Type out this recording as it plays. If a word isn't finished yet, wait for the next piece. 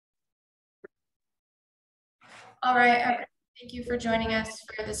All right, everyone. Thank you for joining us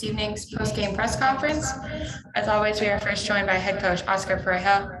for this evening's post-game press conference. As always, we are first joined by head coach Oscar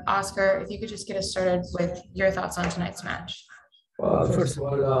Pareja. Oscar, if you could just get us started with your thoughts on tonight's match. Well, first of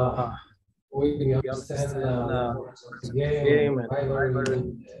all, we understand the game and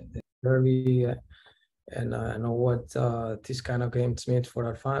rivalry, and know what this kind of games mean for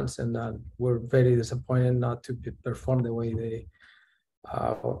our fans, and we're very disappointed not to perform the way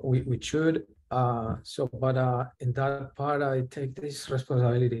we should. But in that part, I take this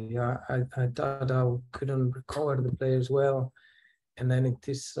responsibility. I thought we couldn't recover the players well, and then in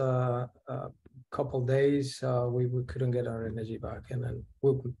this couple days, we couldn't get our energy back, and then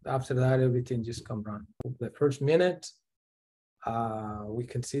after that, everything just come around. The first minute, we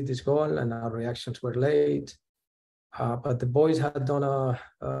can see this goal, and our reactions were late. But the boys had done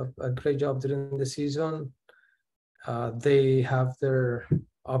a great job during the season. They have their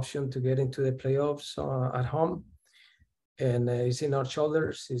option to get into the playoffs at home, and it's in our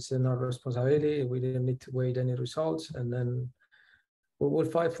shoulders. It's in our responsibility. We didn't need to wait any results, and then we will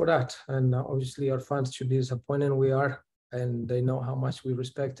fight for that. And obviously, our fans should be disappointed. We are, and they know how much we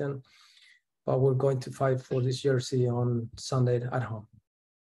respect them. But we're going to fight for this jersey on Sunday at home.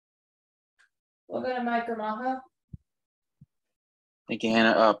 We'll go to Mike Gramajo. Thank you,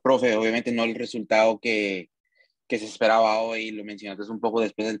 Hannah. Profe, obviamente no el resultado que se esperaba hoy, lo mencionaste un poco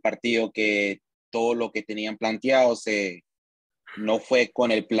después del partido, que todo lo que tenían planteado no fue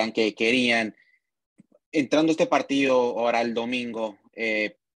con el plan que querían. Entrando este partido ahora el domingo,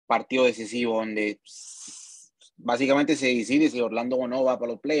 partido decisivo donde básicamente se decide si Orlando o no va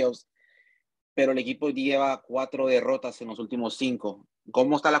para los playoffs, pero el equipo lleva 4 derrotas en los últimos 5.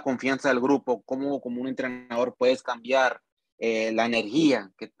 ¿Cómo está la confianza del grupo? ¿Cómo como un entrenador puedes cambiar la energía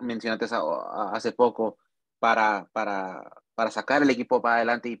que mencionaste hace poco para sacar el equipo para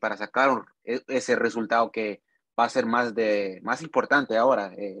adelante y para sacar ese resultado que va a ser más importante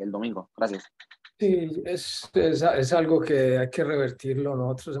ahora el domingo? Gracias. Sí, es algo que hay que revertirlo.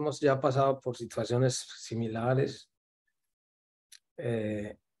 Nosotros hemos ya pasado por situaciones similares.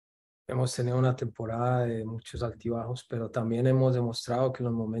 Hemos tenido una temporada de muchos altibajos, pero también hemos demostrado que en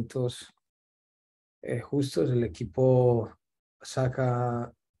los momentos justos el equipo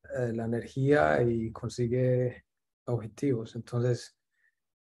saca la energía y consigue objetivos. Entonces,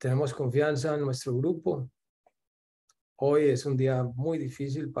 tenemos confianza en nuestro grupo. Hoy es un día muy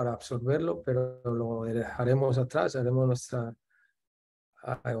difícil para absorberlo, pero lo dejaremos atrás, haremos nuestra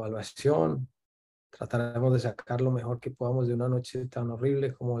evaluación, trataremos de sacar lo mejor que podamos de una noche tan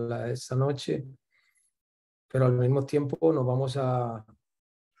horrible como la de esta noche, pero al mismo tiempo nos vamos a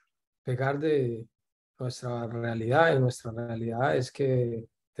pegar de nuestra realidad, y nuestra realidad es que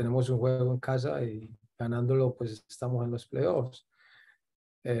tenemos un juego en casa y ganándolo pues estamos en los playoffs.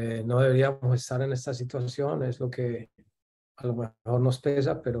 No deberíamos estar en esta situación, es lo que a lo mejor nos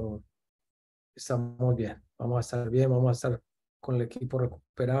pesa, pero estamos bien, vamos a estar bien, vamos a estar con el equipo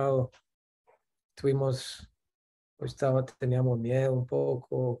recuperado. Teníamos miedo un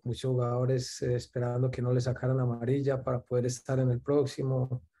poco, muchos jugadores esperando que no le sacaran la amarilla para poder estar en el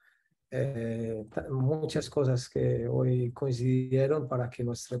próximo. Muchas cosas que hoy coincidieron para que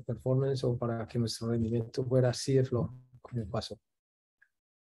nuestra performance o para que nuestro rendimiento fuera así de flojo como pasó.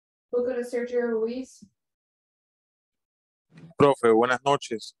 We'll go to Sergio Ruiz. Profe, buenas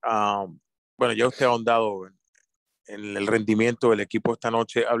noches. Bueno, ya usted ha ahondado en el rendimiento del equipo esta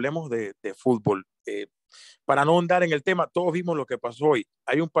noche. Hablemos de fútbol. Para no ahondar en el tema, todos vimos lo que pasó hoy.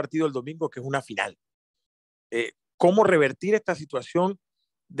 Hay un partido el domingo que es una final. ¿Cómo revertir esta situación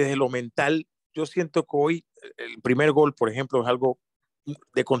desde lo mental? Yo siento que hoy el primer gol, por ejemplo, es algo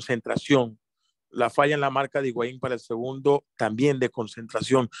de concentración. La falla en la marca de Higuaín para el segundo, también de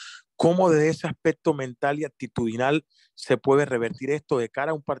concentración. ¿Cómo desde ese aspecto mental y actitudinal se puede revertir esto de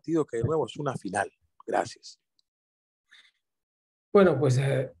cara a un partido que de nuevo es una final? Gracias. Bueno, pues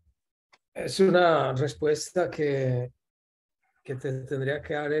es una respuesta que te tendría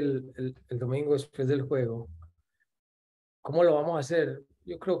que dar el domingo después del juego. ¿Cómo lo vamos a hacer?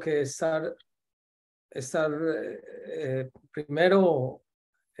 Yo creo que estar primero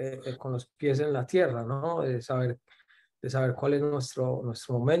con los pies en la tierra, ¿no? De saber cuál es nuestro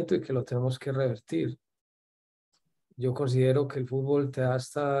momento y que lo tenemos que revertir. Yo considero que el fútbol te da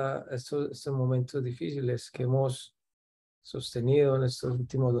hasta estos momentos difíciles que hemos sostenido en estos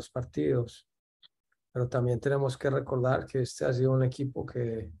últimos 2 partidos, pero también tenemos que recordar que este ha sido un equipo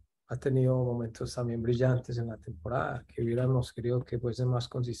que ha tenido momentos también brillantes en la temporada, que hubiéramos querido que fuesen más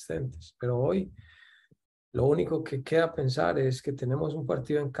consistentes, pero hoy lo único que queda pensar es que tenemos un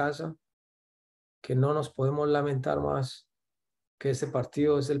partido en casa, que no nos podemos lamentar más, que este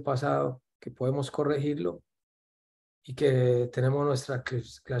partido es el pasado, que podemos corregirlo y que tenemos nuestra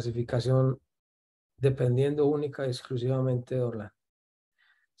clasificación dependiendo única y exclusivamente de Orlando.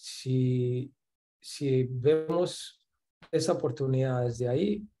 Si vemos esa oportunidad desde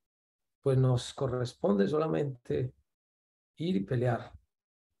ahí, pues nos corresponde solamente ir y pelear,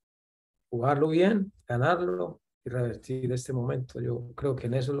 jugarlo bien, ganarlo y revertir este momento. Yo creo que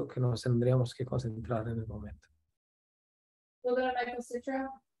en eso es lo que nos tendríamos que concentrar en el momento.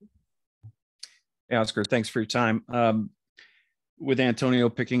 Hey, Oscar, thanks for your time. With Antonio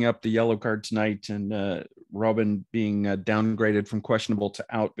picking up the yellow card tonight and Robin being downgraded from questionable to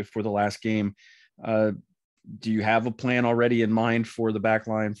out before the last game, do you have a plan already in mind for the back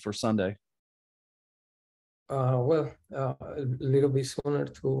line for Sunday? A little bit sooner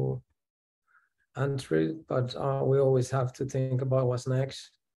to answer it, but we always have to think about what's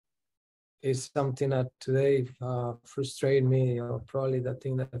next. It's something that today frustrated me, or probably the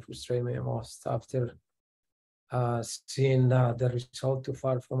thing that frustrated me most after seeing the result too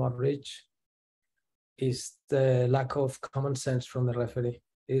far from our reach, is the lack of common sense from the referee.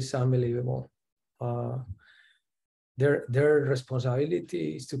 It's unbelievable. Their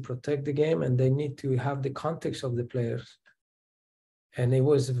responsibility is to protect the game, and they need to have the context of the players. And it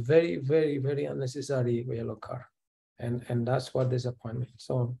was very, very, very unnecessary yellow card, and that's what disappointed me.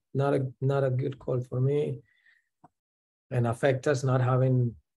 So not a good call for me, and affect us not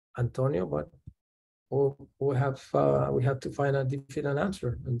having Antonio, but we have to find a different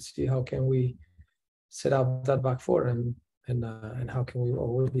answer and see how can we set up that back four and how can we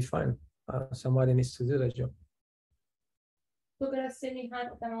always be fine. Somebody needs to do that job. Look at us, Sydney Hunt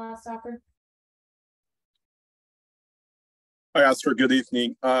with MLS Soccer. Hi, Oscar. Good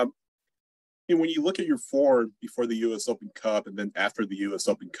evening. And when you look at your form before the U.S. Open Cup and then after the U.S.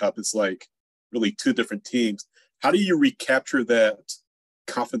 Open Cup, it's like really two different teams. How do you recapture that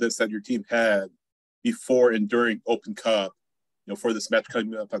confidence that your team had before and during Open Cup, for this match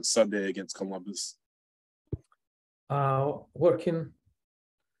coming up on Sunday against Columbus? Working.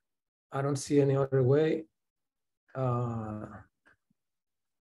 I don't see any other way.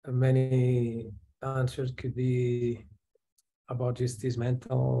 Many answers could be about just this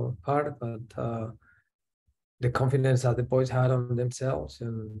mental part, but the confidence that the boys had on themselves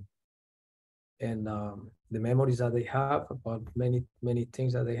and the memories that they have about many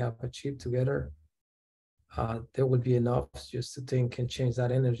things that they have achieved together, there will be enough just to think and change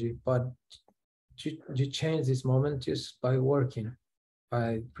that energy. But you change this moment just by working,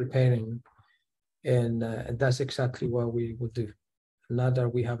 by preparing, and that's exactly what we would do. Not that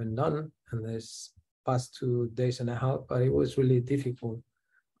we haven't done in this past 2 days and a half, but it was really difficult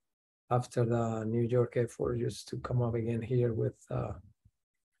after the New York effort just to come up again here with the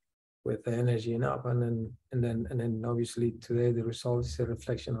energy and up, and then obviously today the result is a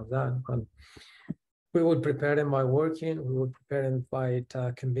reflection of that. But we would prepare them by working. We would prepare them by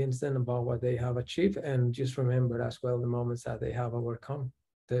convince them about what they have achieved, and just remember as well the moments that they have overcome,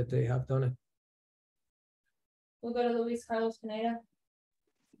 that they have done it. We'll go to Luis Carlos Pineda.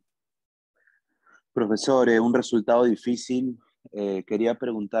 Profesor, un resultado difícil. Quería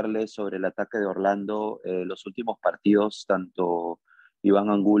preguntarle sobre el ataque de Orlando. Los últimos partidos, tanto Iván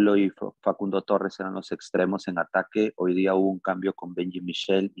Angulo y Facundo Torres eran los extremos en ataque. Hoy día hubo un cambio con Benji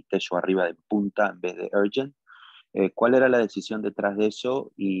Michel y Tello arriba de punta en vez de Urgent. ¿Cuál era la decisión detrás de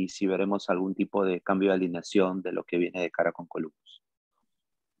eso? Y si veremos algún tipo de cambio de alineación de lo que viene de cara con Columbus.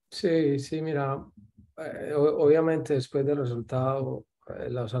 Sí, mira, obviamente después del resultado,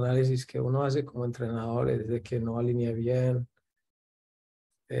 los análisis que uno hace como entrenador es de que no alinee bien,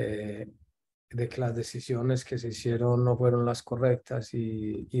 de que las decisiones que se hicieron no fueron las correctas,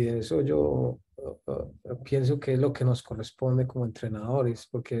 y de eso yo pienso que es lo que nos corresponde como entrenadores,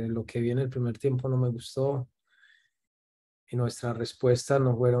 porque lo que vi en el primer tiempo no me gustó y nuestras respuestas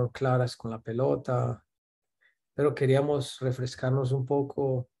no fueron claras con la pelota, pero queríamos refrescarnos un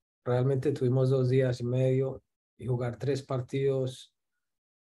poco. Realmente tuvimos 2 días y medio y jugar 3 partidos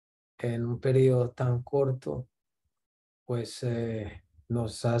en un periodo tan corto, pues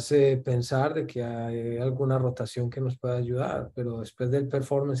nos hace pensar de que hay alguna rotación que nos pueda ayudar, pero después del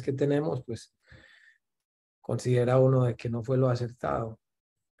performance que tenemos, pues considera uno de que no fue lo acertado.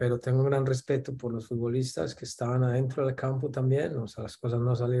 Pero tengo un gran respeto por los futbolistas que estaban adentro del campo también. O sea, las cosas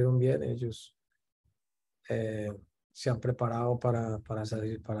no salieron bien. Ellos se han preparado para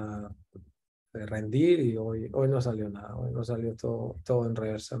salir, para rendir, y hoy no salió nada. Hoy no salió todo en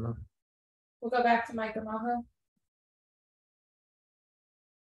reversa, ¿no? We'll go back to Mike Amajo.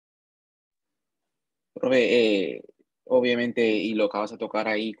 Profe, obviamente, y lo acabas de tocar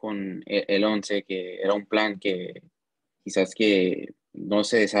ahí con el 11, que era un plan que quizás que no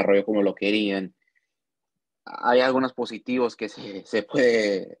se desarrolló como lo querían. ¿hay algunos positivos que se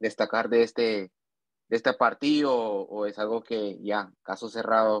puede destacar de este partido o es algo que ya, caso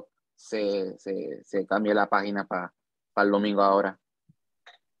cerrado, se cambia la página para el domingo ahora?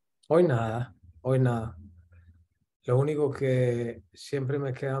 Hoy nada, hoy nada. Lo único que siempre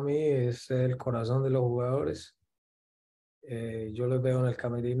me queda a mí es el corazón de los jugadores. Yo los veo en el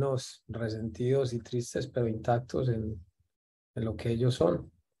camerino resentidos y tristes, pero intactos en lo que ellos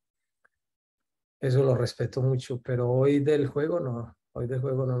son. Eso lo respeto mucho, pero hoy del juego no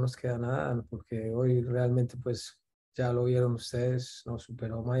nos queda nada, porque hoy realmente pues ya lo vieron ustedes, nos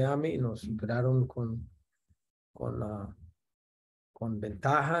superó Miami, nos superaron con, la con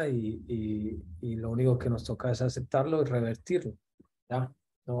ventaja y lo único que nos toca es aceptarlo y revertirlo. Ya,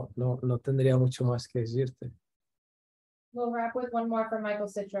 no tendría mucho más que decirte. We'll wrap with one more from Michael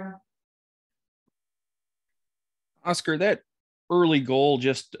Citra. Oscar, that early goal,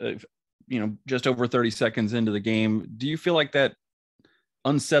 just just over 30 seconds into the game, do you feel like that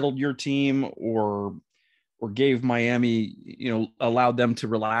unsettled your team or gave Miami, allowed them to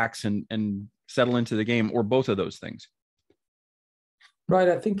relax and settle into the game, or both of those things? Right,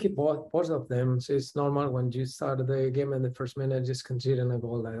 I think both of them. So it's normal when you start the game in the first minute, just considering a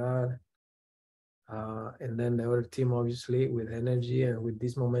goal like that. And then the other team, obviously, with energy and with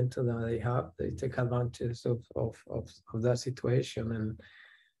this momentum that they have, they take advantage of that situation.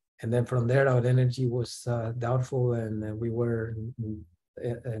 And then from there, our energy was doubtful, and we were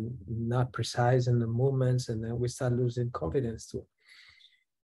not precise in the movements, and then we start losing confidence too.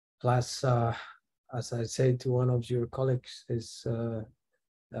 Plus, as I said to one of your colleagues, is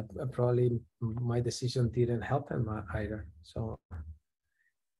probably my decision didn't help him either. So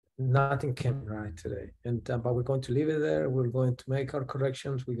nothing came right today, and but we're going to leave it there. We're going to make our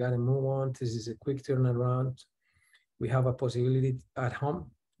corrections. We got to move on. This is a quick turnaround. We have a possibility at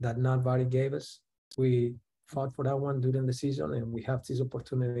home that nobody gave us. We fought for that one during the season, and we have this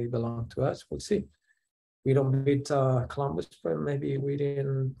opportunity belong to us. We'll see. We don't beat Columbus, but maybe we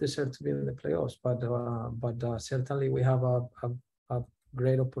didn't deserve to be in the playoffs. But certainly we have a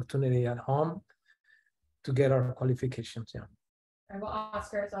great opportunity at home to get our qualifications. Yeah. All right, well,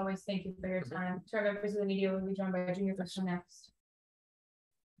 Oscar, as always, thank you for your time. To our members of the media, we'll be joined by Junior Urso next.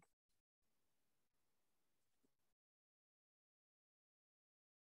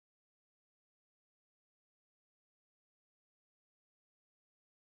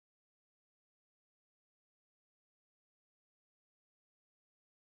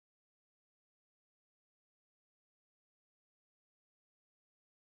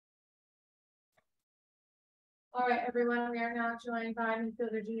 All right, everyone, we are now joined by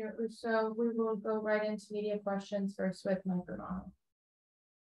midfielder Junior Urso. We will go right into media questions first with Mike Romano.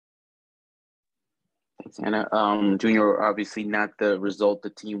 Thanks, Anna. Junior, obviously not the result the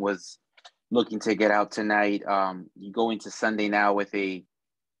team was looking to get out tonight. You go into Sunday now with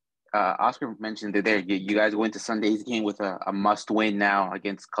Oscar mentioned it there. You guys go into Sunday's game with a must-win now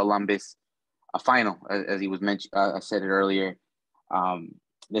against Columbus, a final, as he was mentioned. I said it earlier.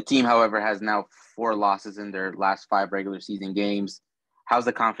 The team, however, has now 4 losses in their last 5 regular season games. How's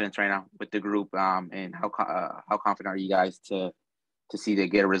the confidence right now with the group, and how confident are you guys to see they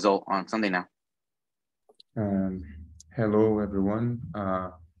get a result on Sunday now? Hello, everyone.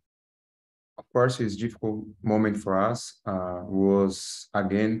 Of course, it's a difficult moment for us. Was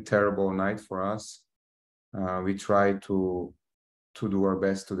again terrible night for us. We tried to do our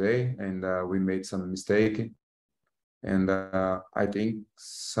best today, and we made some mistake. And I think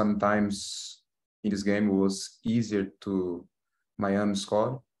sometimes in this game it was easier to Miami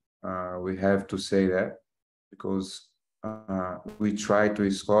score. We have to say that because we try to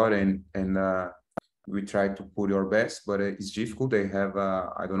score and we try to put our best, but it's difficult. They have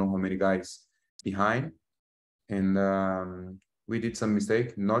I don't know how many guys behind, and we did some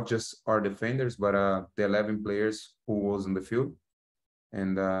mistake. Not just our defenders, but the 11 players who was in the field,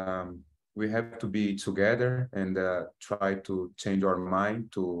 and we have to be together and try to change our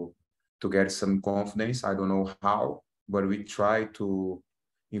mind to get some confidence. I don't know how, but we try to,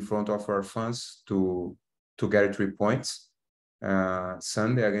 in front of our fans, to get 3 points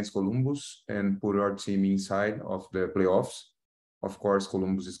Sunday against Columbus and put our team inside of the playoffs. Of course,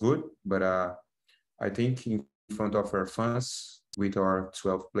 Columbus is good, but I think in front of our fans, with our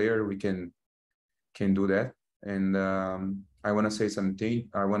 12 player, we can do that. And I want to say something.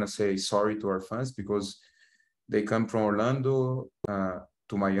 I want to say sorry to our fans because they come from Orlando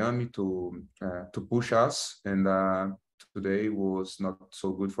to Miami to push us, and today was not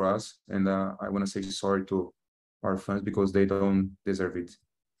so good for us. And I want to say sorry to our fans because they don't deserve it.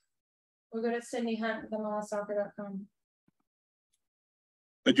 We'll go to Cindy Hunt with MLSsoccer.com.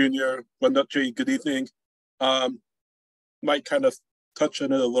 Hi, Junior. Buenas noches. Good evening. Might kind of touch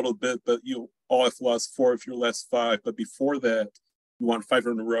on it a little bit, but you all have lost 4 of your last 5. But before that, you won 5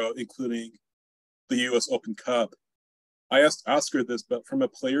 in a row, including the U.S. Open Cup. I asked Oscar this, but from a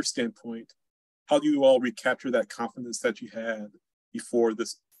player standpoint, how do you all recapture that confidence that you had before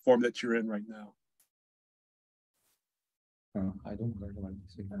this form that you're in right now? I don't heard what you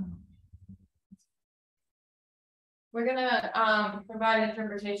say. We're gonna provide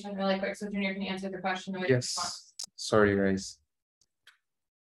interpretation really quick, so Junior can answer the question the way you want. Yes, sorry guys.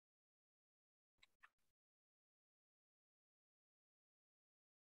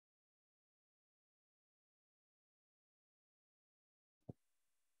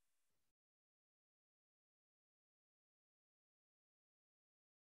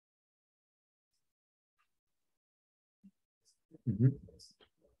 Mhm.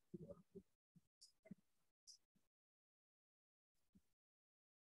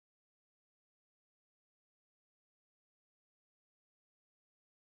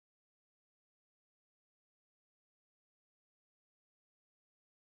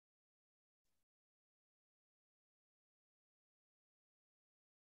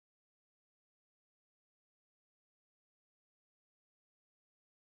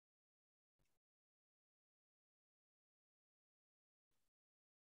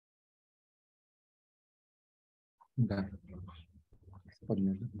 Okay.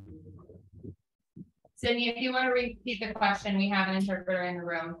 Sydney, if you want to repeat the question, we have an interpreter in the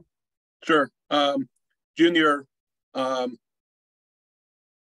room. Sure. Junior,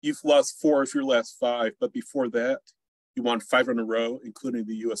 you've lost 4 of your last 5, but before that, you won 5 in a row, including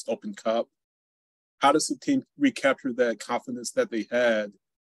the U.S. Open Cup. How does the team recapture that confidence that they had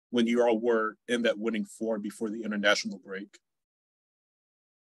when you all were in that winning form before the international break?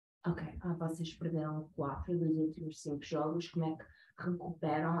 Ok, vocês perderam 4 dos últimos 5 jogos. Como é que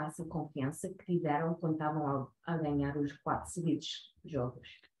recuperam essa confiança que tiveram quando estavam a ganhar os 4 seguidos jogos?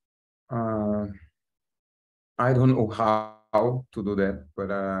 I don't know how to do that, but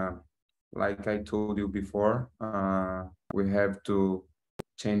like I told you before, we have to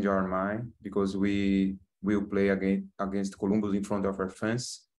change our mind because we will play against Columbus in front of our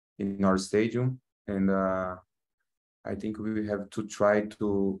fans in our stadium, and I think we have to try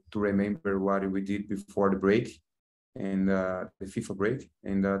to remember what we did before the break and the FIFA break,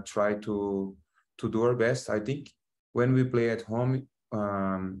 and try to do our best. I think when we play at home,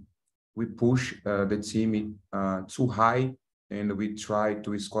 we push the team too high, and we try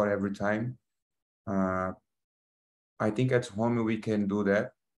to score every time. I think at home we can do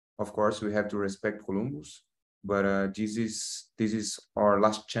that. Of course, we have to respect Columbus, but this is our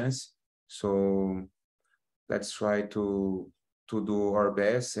last chance. So let's try to do our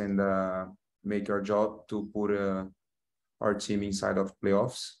best and make our job to put our team inside of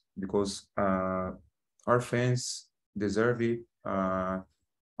playoffs, because our fans deserve it.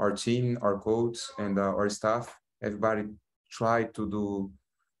 Our team, our coach, and our staff, everybody try to do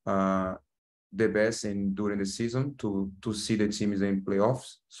the best during the season to see the teams in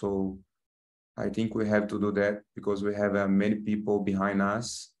playoffs. So I think we have to do that because we have many people behind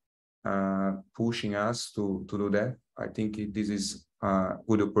us pushing us to do that. I think this is a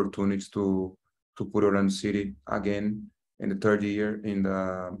good opportunity to put Orlando City again in the 3rd year in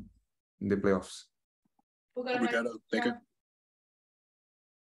the playoffs. Thank you.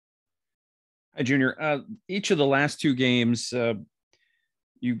 Hi, Junior. Each of the last 2 games,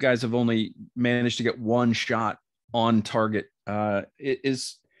 you guys have only managed to get 1 shot on target.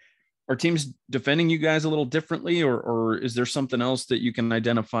 Are teams defending you guys a little differently, or is there something else that you can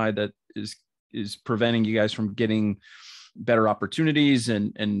identify that is preventing you guys from getting better opportunities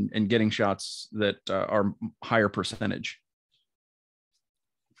and getting shots that are higher percentage?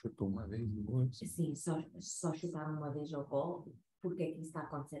 Sim, só chutaram uma vez ao gol. Por que isso está a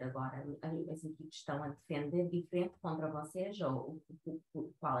acontecer agora? As equipes estão a defender diferente contra vocês, ou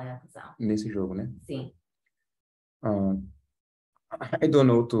qual é a razão? Nesse jogo, né? Sim. I don't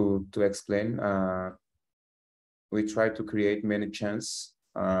know to explain. We try to create many chances.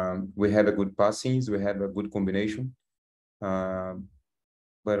 We have a good passings, we have a good combination.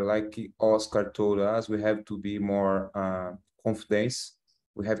 But like Oscar told us, we have to be more confidence.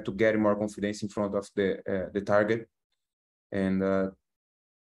 We have to get more confidence in front of the target, and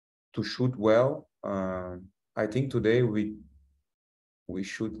to shoot well. I think today we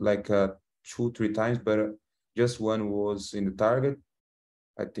shoot like 2-3 times, but just one was in the target.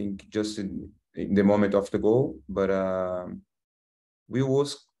 I think just in the moment of the goal, but we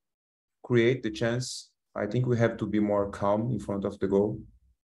was create the chance. I think we have to be more calm in front of the goal.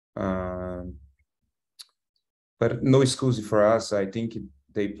 But no excuse for us. I think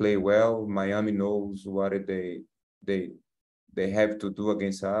they play well. Miami knows what they they have to do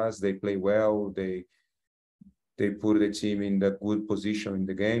against us. They play well. They put the team in the good position in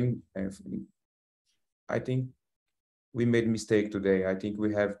the game. And I think we made mistake today. I think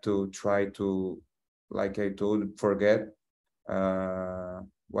we have to try to, like I told, forget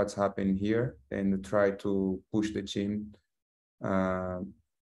what's happened here and try to push the team uh,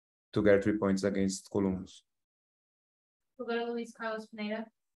 to get 3 points against Columbus. We'll go to Luis Carlos Pineda.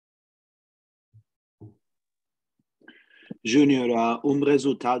 Júnior,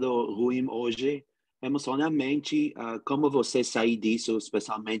 resultado ruim hoje. Emocionalmente, como você sai disso,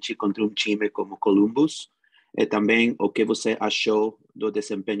 especialmente contra time como Columbus? E também o que você achou do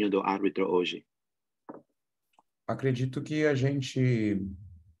desempenho do árbitro hoje? Acredito que a gente,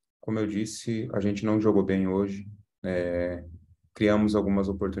 como eu disse, a gente não jogou bem hoje. Criamos algumas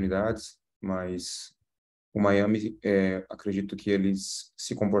oportunidades, mas o Miami, acredito que eles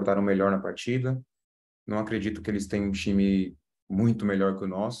se comportaram melhor na partida. Não acredito que eles tenham um time muito melhor que o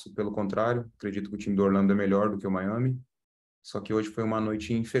nosso, pelo contrário, acredito que o time do Orlando é melhor do que o Miami. Só que hoje foi uma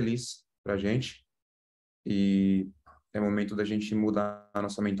noite infeliz para a gente e é momento da gente mudar a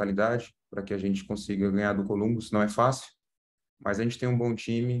nossa mentalidade para que a gente consiga ganhar do Columbus. Não é fácil, mas a gente tem um bom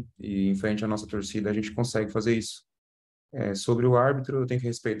time e em frente à nossa torcida a gente consegue fazer isso. Sobre o árbitro, eu tenho que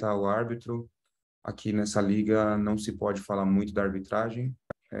respeitar o árbitro. Aqui nessa liga não se pode falar muito da arbitragem.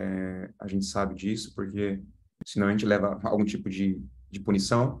 A gente sabe disso, porque senão a gente leva algum tipo de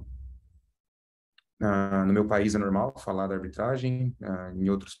punição. No meu país é normal falar da arbitragem, em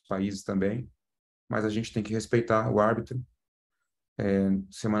outros países também, mas a gente tem que respeitar o árbitro.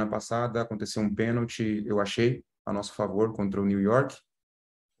 Semana passada aconteceu um pênalti, eu achei, a nosso favor contra o New York.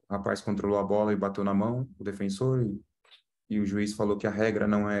 O rapaz controlou a bola e bateu na mão, o defensor, e o juiz falou que a regra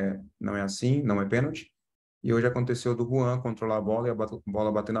não é assim, não é pênalti. E hoje aconteceu do Juan controlar a bola e a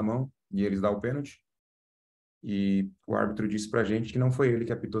bola bater na mão, e eles dão o pênalti. E o árbitro disse pra gente que não foi ele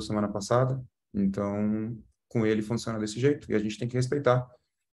que apitou semana passada, então com ele funciona desse jeito, e a gente tem que respeitar.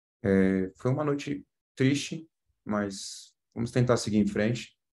 Foi uma noite triste, mas vamos tentar seguir em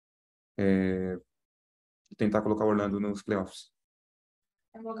frente e tentar colocar o Orlando nos playoffs.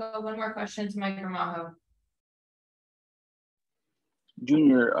 And we'll go one more question to Mike Ramajo.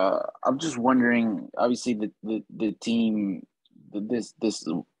 Junior, I'm just wondering, obviously the team, this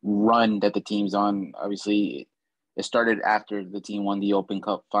run that the team's on, obviously it started after the team won the Open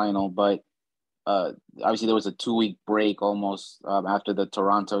Cup final, but obviously there was a 2-week break almost after the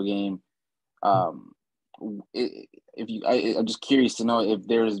Toronto game. I'm just curious to know if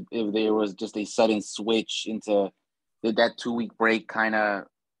there was just a sudden switch into, did that 2-week break kind of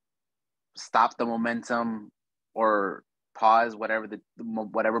stop the momentum or pause whatever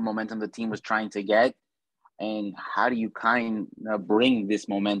momentum the team was trying to get, and how do you kind of bring this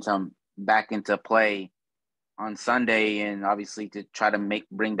momentum back into play on Sunday, and obviously to try to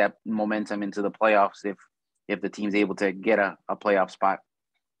bring that momentum into the playoffs if the team's able to get a playoff spot?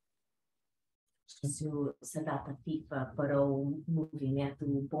 Se a data FIFA para o movimento,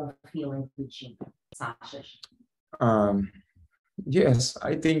 o bom feeling do time, achas? Yes,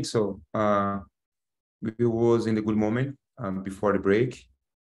 I think so. We was in a good moment before the break,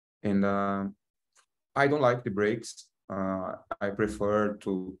 and I don't like the breaks. I prefer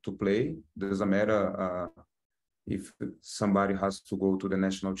to play. Doesn't matter if somebody has to go to the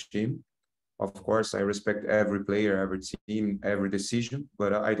national team. Of course, I respect every player, every team, every decision,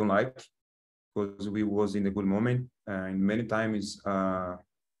 but I don't like, because we was in a good moment, and many times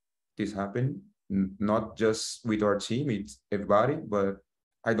this happened, not just with our team, it's everybody, but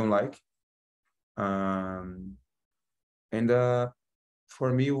I don't like. And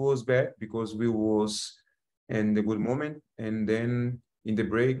for me, it was bad because we was in the good moment, and then in the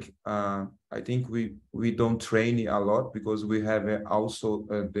break, I think we don't train a lot because we have also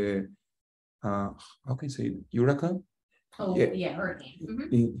the how can I say it? Hurricane? Oh, yeah, hurricane.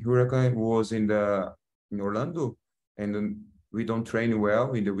 Mm-hmm. Hurricane was in Orlando, and then we don't train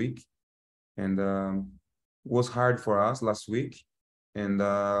well in the week, and was hard for us last week, and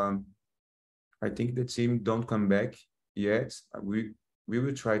I think the team don't come back yet. We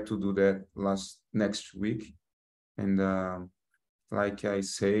will try to do that next week, and like I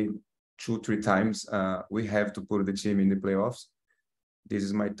say 2-3 times, we have to put the team in the playoffs. This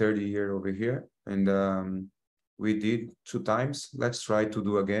is my third year over here, and we did 2 times. Let's try to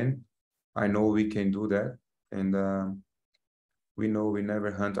do again. I know we can do that, and we know we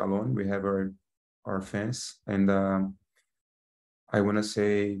never hunt alone. We have our fans, and I want to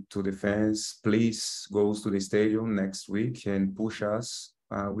say to the fans, please go to the stadium next week and push us.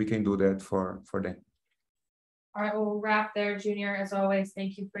 We can do that for them. All right, we'll wrap there, Junior. As always,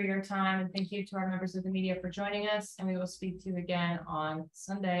 thank you for your time, and thank you to our members of the media for joining us. And we will speak to you again on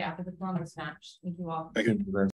Sunday after the Columbus match. Thank you all. Thank you.